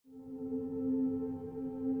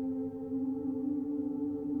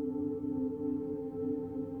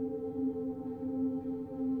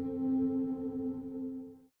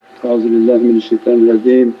أعوذ بالله من الشيطان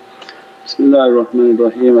الرجيم. بسم الله الرحمن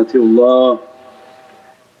الرحيم. أطيعوا الله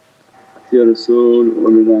أطيعوا الرسول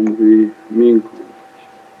وأولي الأمر منكم.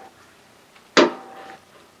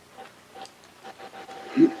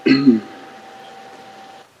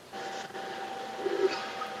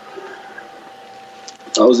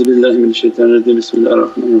 أعوذ بالله من الشيطان الرجيم. بسم الله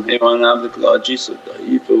الرحمن الرحيم. وأنا عبدك العجيز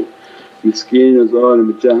الضعيف مسكين ظالم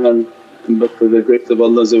الجهل. But for the grace of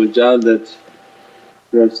Allah that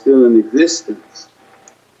we are still in existence.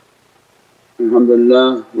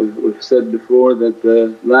 Alhamdulillah, we've said before that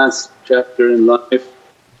the last chapter in life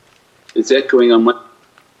is echoing on my…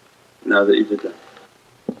 now that you did that.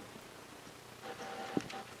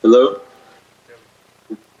 Hello?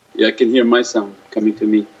 Yeah, I can hear my sound coming to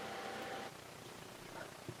me.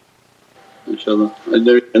 InshaAllah.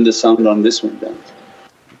 I'll turn the sound on this one down.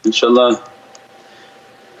 InshaAllah,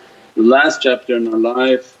 the last chapter in our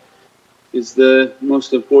life is the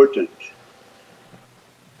most important,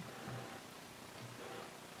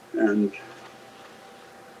 and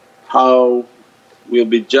how we'll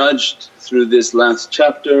be judged through this last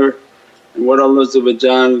chapter and what Allah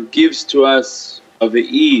gives to us of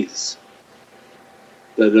ease,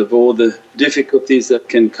 that of all the difficulties that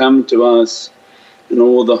can come to us and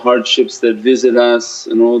all the hardships that visit us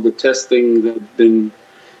and all the testing that have been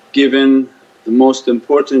given, the most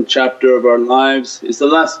important chapter of our lives is the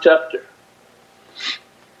last chapter.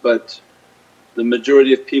 But the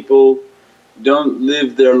majority of people don't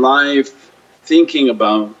live their life thinking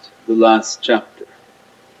about the last chapter.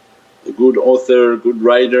 A good author, good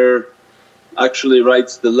writer actually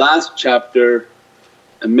writes the last chapter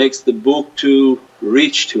and makes the book to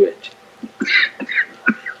reach to it.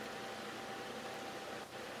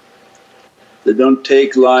 They don't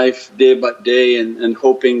take life day by day and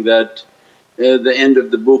hoping that the end of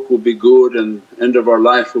the book will be good and end of our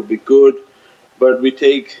life will be good, but we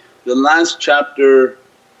take the last chapter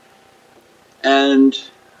and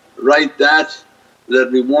write that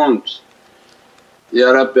we want. Ya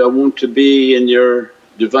Rabbi, I want to be in your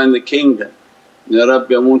Divinely Kingdom. Ya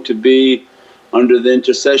Rabbi, I want to be under the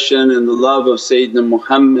intercession and the love of Sayyidina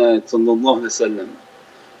Muhammad.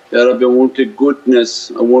 Ya Rabbi, I want your goodness,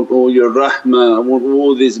 I want all your rahmah, I want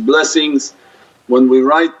all these blessings. When we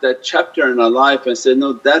write that chapter in our life and say,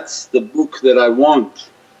 no, that's the book that I want,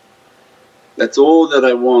 that's all that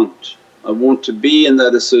I want. I want to be in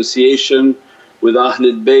that association with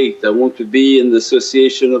Ahlul Bayt, I want to be in the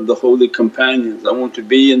association of the holy companions, I want to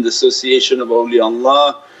be in the association of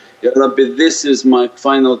awliyaullah. Ya Rabbi, this is my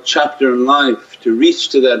final chapter in life, to reach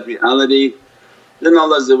to that reality. Then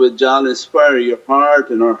Allah inspire your heart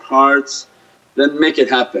and our hearts, then make it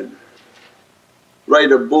happen.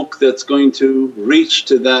 Write a book that's going to reach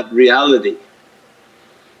to that reality.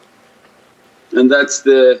 And that's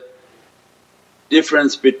the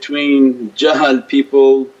difference between Jahal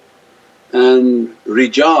people and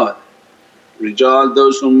Rijal. Rijal,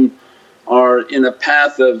 those whom are in a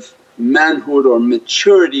path of manhood or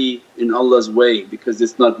maturity in Allah's way, because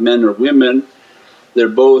it's not men or women, they're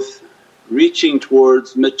both reaching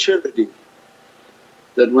towards maturity.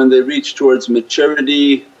 That when they reach towards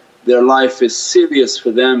maturity their life is serious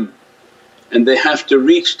for them and they have to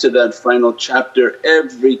reach to that final chapter.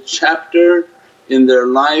 Every chapter in their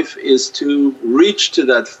life is to reach to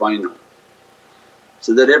that final,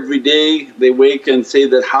 so that every day they wake and say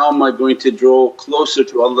that, how am I going to draw closer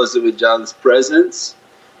to Allah's presence?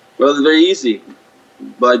 Well, it's very easy,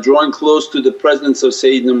 by drawing close to the presence of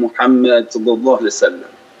Sayyidina Muhammad.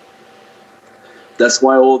 That's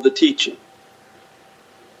why all the teaching.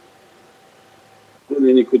 قُلْ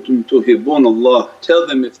إِن كُنتُمْ تُحِبُّونَ اللَّهَ, tell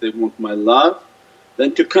them if they want my love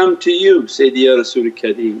then to come to you, Sayyidi Ya Rasul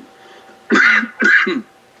Kareem.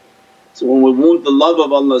 So when we want the love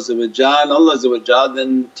of Allah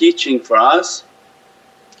then teaching for us,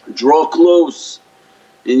 draw close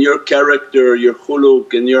in your character, your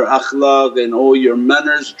khuluq and your akhlaq and all your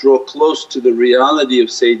manners, draw close to the reality of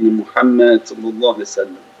Sayyidina Muhammad.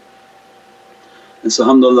 And so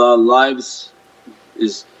alhamdulillah, lives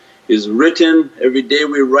is written. Every day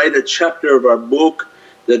we write a chapter of our book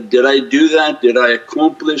that, did I do that? Did I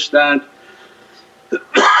accomplish that?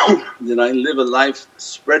 Did I live a life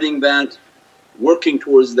spreading that, working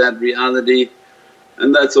towards that reality?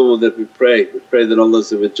 And that's all that we pray. We pray that Allah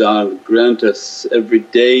grant us every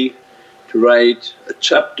day to write a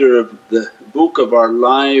chapter of the book of our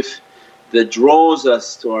life that draws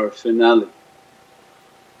us to our finale,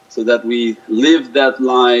 so that we live that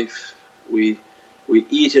life, we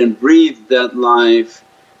eat and breathe that life,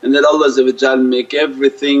 and that Allah make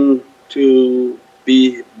everything to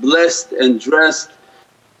be blessed and dressed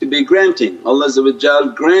to be granting. Allah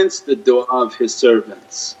grants the du'a of His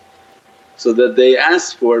servants. so that they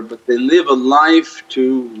ask for it but they live a life to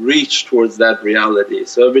reach towards that reality.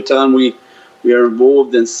 So every time we are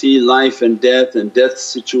involved and see life and death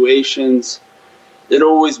situations, it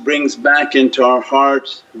always brings back into our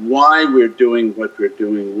heart why we're doing what we're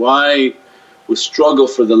doing, why we struggle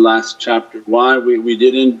for the last chapter, why we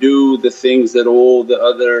didn't do the things that all the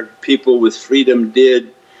other people with freedom did.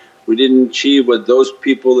 We didn't achieve what those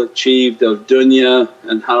people achieved of dunya,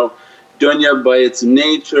 and how dunya by its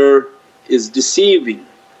nature is deceiving.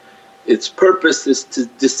 Its purpose is to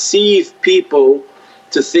deceive people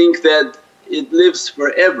to think that it lives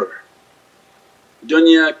forever.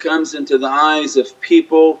 Dunya comes into the eyes of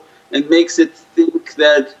people and makes it think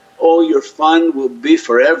that all your fun will be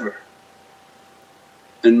forever.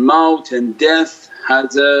 And maut and death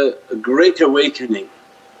has a great awakening,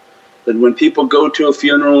 that when people go to a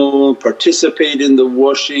funeral, participate in the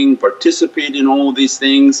washing, participate in all these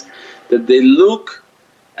things, that they look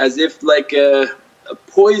as if like a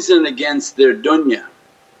poison against their dunya,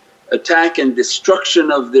 attack and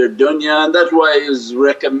destruction of their dunya. And that's why it is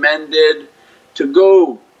recommended to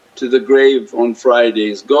go to the grave on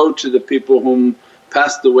Fridays, go to the people whom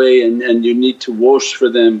passed away and you need to wash for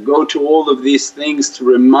them, go to all of these things to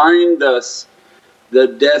remind us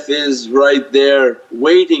that death is right there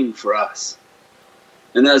waiting for us.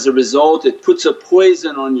 And as a result it puts a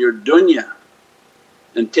poison on your dunya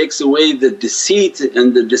and takes away the deceit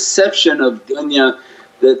and the deception of dunya,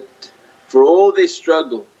 that for all they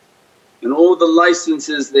struggle and all the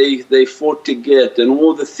licenses they fought to get and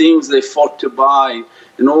all the things they fought to buy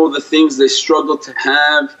and all the things they struggle to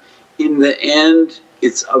have, in the end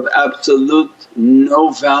it's of absolute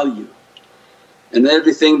no value. And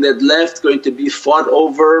everything that left going to be fought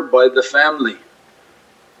over by the family.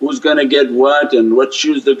 Who's going to get what and what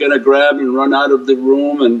shoes they're going to grab and run out of the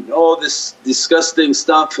room, and all this disgusting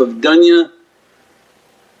stuff of dunya.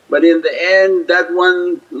 But in the end that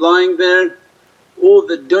one lying there, all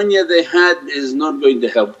the dunya they had is not going to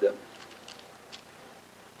help them.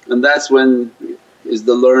 And that's when is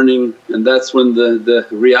the learning, and that's when the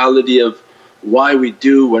reality of why we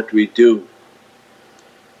do what we do.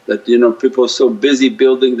 That people are so busy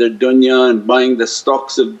building their dunya and buying the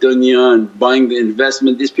stocks of dunya and buying the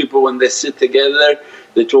investment. These people when they sit together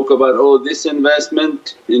they talk about, oh this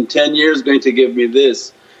investment in 10 years going to give me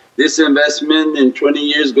this investment in 20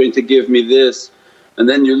 years going to give me this. And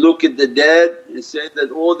then you look at the dead and say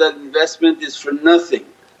that all that investment is for nothing,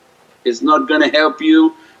 it's not going to help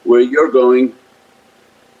you where you're going.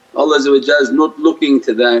 Allah is not looking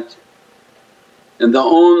to that. And the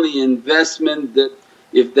only investment that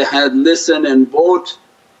if they had listened and bought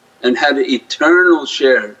and had an eternal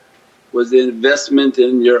share was the investment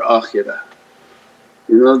in your akhirah.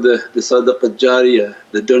 The sadaqah jariyah,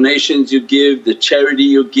 the donations you give, the charity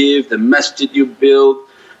you give, the masjid you build,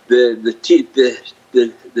 the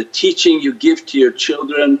teaching you give to your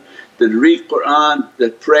children, that read Qur'an,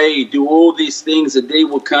 that pray, do all these things. The day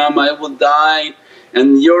will come I will die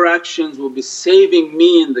and your actions will be saving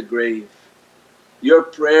me in the grave. Your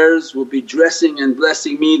prayers will be dressing and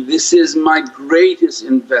blessing me, this is my greatest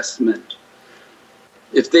investment.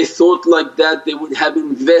 If they thought like that they would have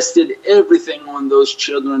invested everything on those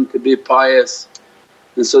children to be pious,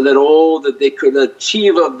 and so that all that they could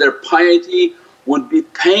achieve of their piety would be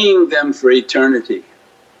paying them for eternity.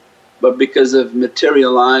 But because of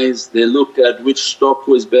material eyes they looked at which stock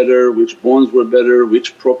was better, which bonds were better,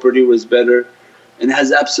 which property was better, and it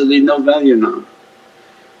has absolutely no value now.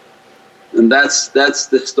 And that's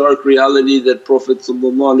the stark reality that Prophet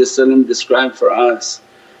described for us.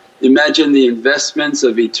 Imagine the investments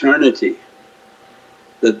of eternity,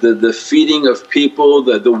 that the feeding of people,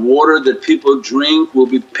 the water that people drink will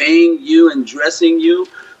be paying you and dressing you.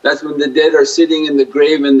 That's when the dead are sitting in the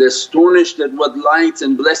grave and they're astonished at what lights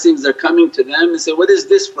and blessings are coming to them, and say, what is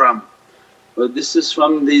this from? Well, this is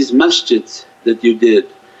from these masjids that you did,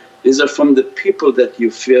 these are from the people that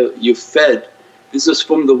you fed, this is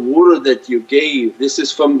from the water that you gave, this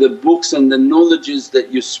is from the books and the knowledges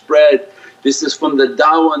that you spread, this is from the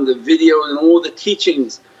da'wah and the video and all the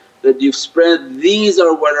teachings that you've spread. These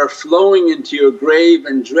are what are flowing into your grave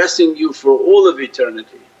and dressing you for all of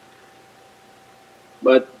eternity.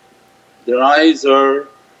 But their eyes are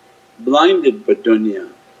blinded by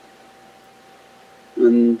dunya,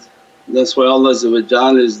 and that's why Allah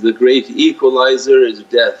is the great equalizer is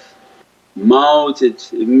death. Maut,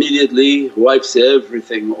 it immediately wipes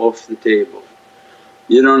everything off the table.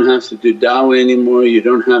 You don't have to do da'wah anymore, you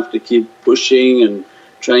don't have to keep pushing and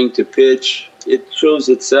trying to pitch. It shows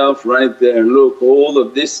itself right there, look, all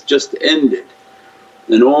of this just ended,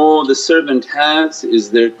 and all the servant has is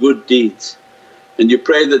their good deeds. And you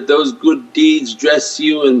pray that those good deeds dress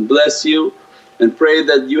you and bless you, and pray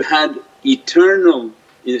that you had eternal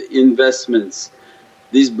investments,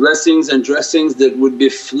 these blessings and dressings that would be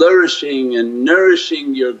flourishing and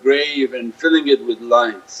nourishing your grave and filling it with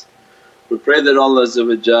lights. We pray that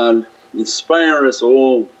Allah inspire us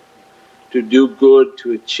all to do good,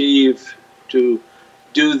 to achieve, to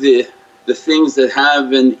do the things that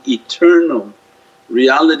have an eternal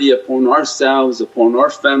reality upon ourselves, upon our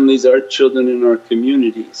families, our children and our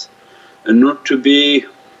communities, and not to be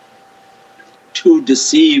too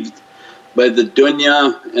deceived by the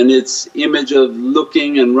dunya and its image of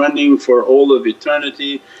looking and running for all of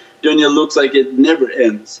eternity. Dunya looks like it never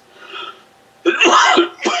ends.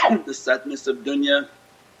 The sadness of dunya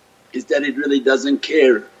is that it really doesn't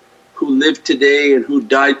care who lived today and who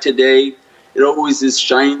died today. It always is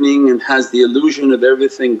shining and has the illusion of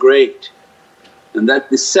everything great, and that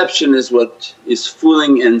deception is what is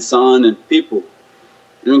fooling insan and people.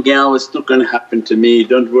 It's not going to happen to me,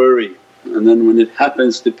 don't worry. And then when it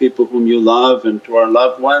happens to people whom you love and to our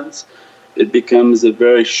loved ones, it becomes a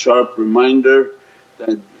very sharp reminder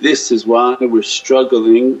that this is why we're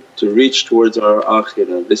struggling to reach towards our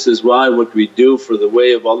akhirah. This is why what we do for the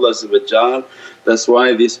way of Allah, that's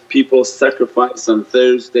why these people sacrifice on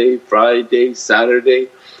Thursday, Friday, Saturday,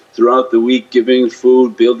 throughout the week, giving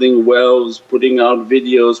food, building wells, putting out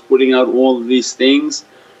videos, putting out all of these things,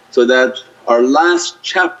 so that our last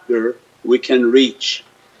chapter we can reach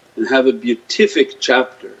and have a beatific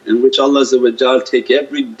chapter in which Allah take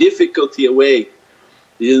every difficulty away.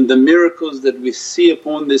 In the miracles that we see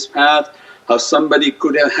upon this path, how somebody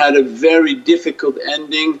could have had a very difficult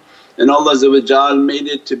ending and Allah made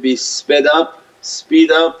it to be sped up,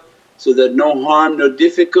 speed up, so that no harm, no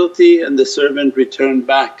difficulty, and the servant returned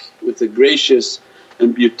back with a gracious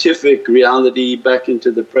and beatific reality back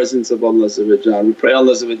into the presence of Allah. We pray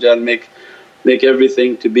Allah make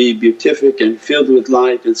everything to be beatific and filled with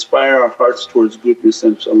light, inspire our hearts towards goodness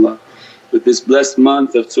inshaAllah. With this blessed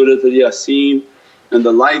month of Surat al-Yasin and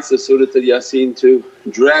the lights of Surat al-Yasin to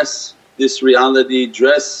dress this reality,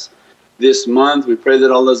 dress this month, we pray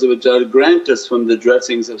that Allah grant us from the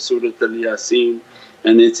dressings of Surat al-Yasin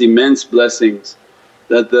and its immense blessings.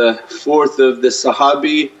 That the fourth of the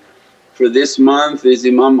Sahabi for this month is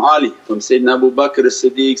Imam Ali, from Sayyidina Abu Bakr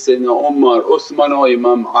as-Siddiq, Sayyidina Umar, Uthman or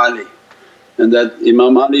Imam Ali. And that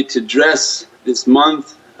Imam Ali to dress this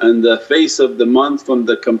month and the face of the month from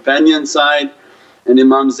the companion side, and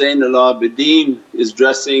Imam Zain al-Abidin is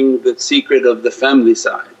dressing the secret of the family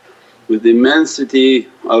side. With the immensity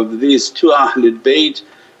of these two Ahlul Bayt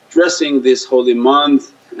dressing this holy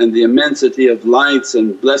month and the immensity of lights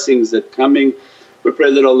and blessings that coming, we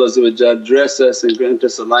pray that Allah dress us and grant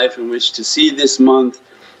us a life in which to see this month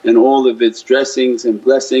and all of its dressings and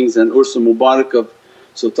blessings, and Urs Mubarak of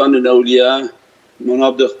Sultan al-Awliya Mawlana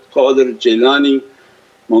Abdul Qadir Jailani,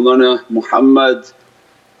 Mawlana Muhammad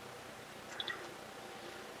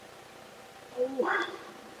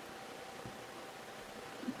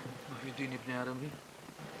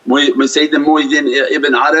Sayyidina Muhyiddin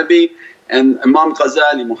ibn Arabi and Imam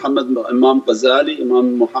Ghazali,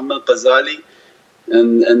 Imam Muhammad Ghazali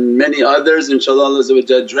and many others. InshaAllah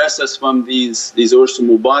Allah dress us from these Urs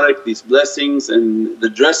Mubarak, these blessings and the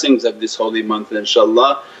dressings of this holy month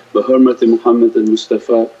inshaAllah. Bi hurmati Muhammad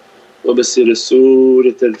al-Mustafa wa bi sirri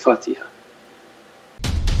Surat al-Fatiha.